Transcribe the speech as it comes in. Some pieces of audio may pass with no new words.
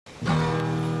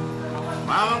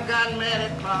Mama got mad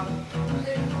at Papa,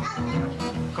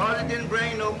 'cause it didn't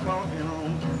bring no coffee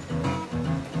home.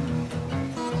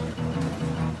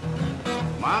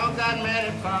 Mama got mad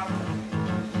at Papa,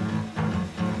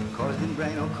 'cause it didn't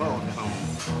bring no coffee home.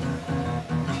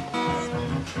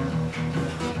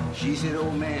 She said,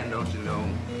 "Oh man, don't you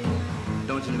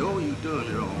know you doing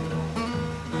it wrong?"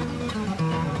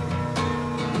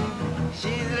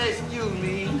 She said, "Excuse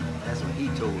me," that's what he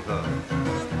told her.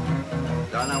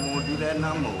 "Darling, I won't do that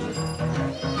no more.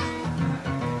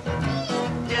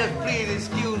 Just please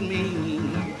excuse me.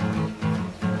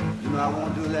 You know I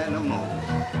won't do that no more.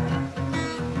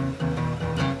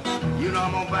 You know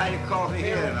I'm gonna buy you coffee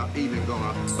here, and I'm even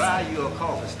gonna buy you a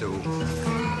coffee stove.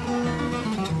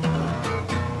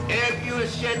 If you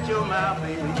would shut your mouth,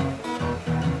 baby,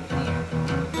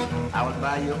 I would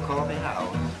buy you a coffee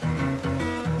house.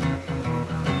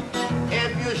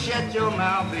 If you shut your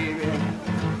mouth, baby,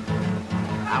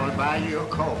 I would buy you a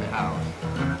coffee house."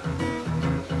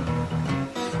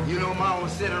 You know, Mama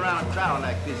was sitting around a crowd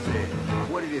like this, said,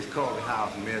 "What is this coffee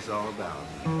house mess all about?"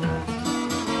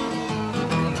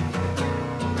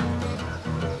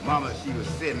 Mama, she was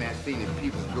sitting there seeing the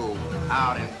people go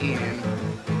out and in.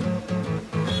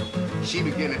 She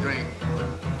began to drink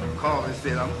coffee and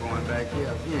said, "I'm going back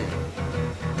here again."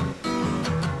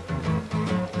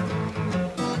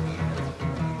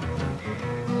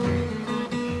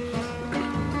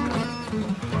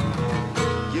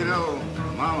 You know,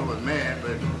 Mama was mad,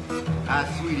 but our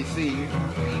sweetie see,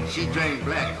 she drank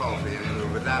black coffee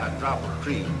without a drop of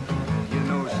cream. You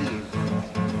know, she was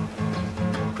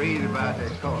crazy about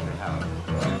that coffee house.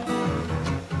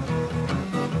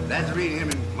 That's the reason him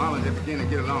and Mama just begin to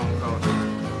get along, because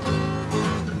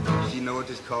she know what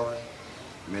this coffee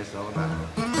mess all about.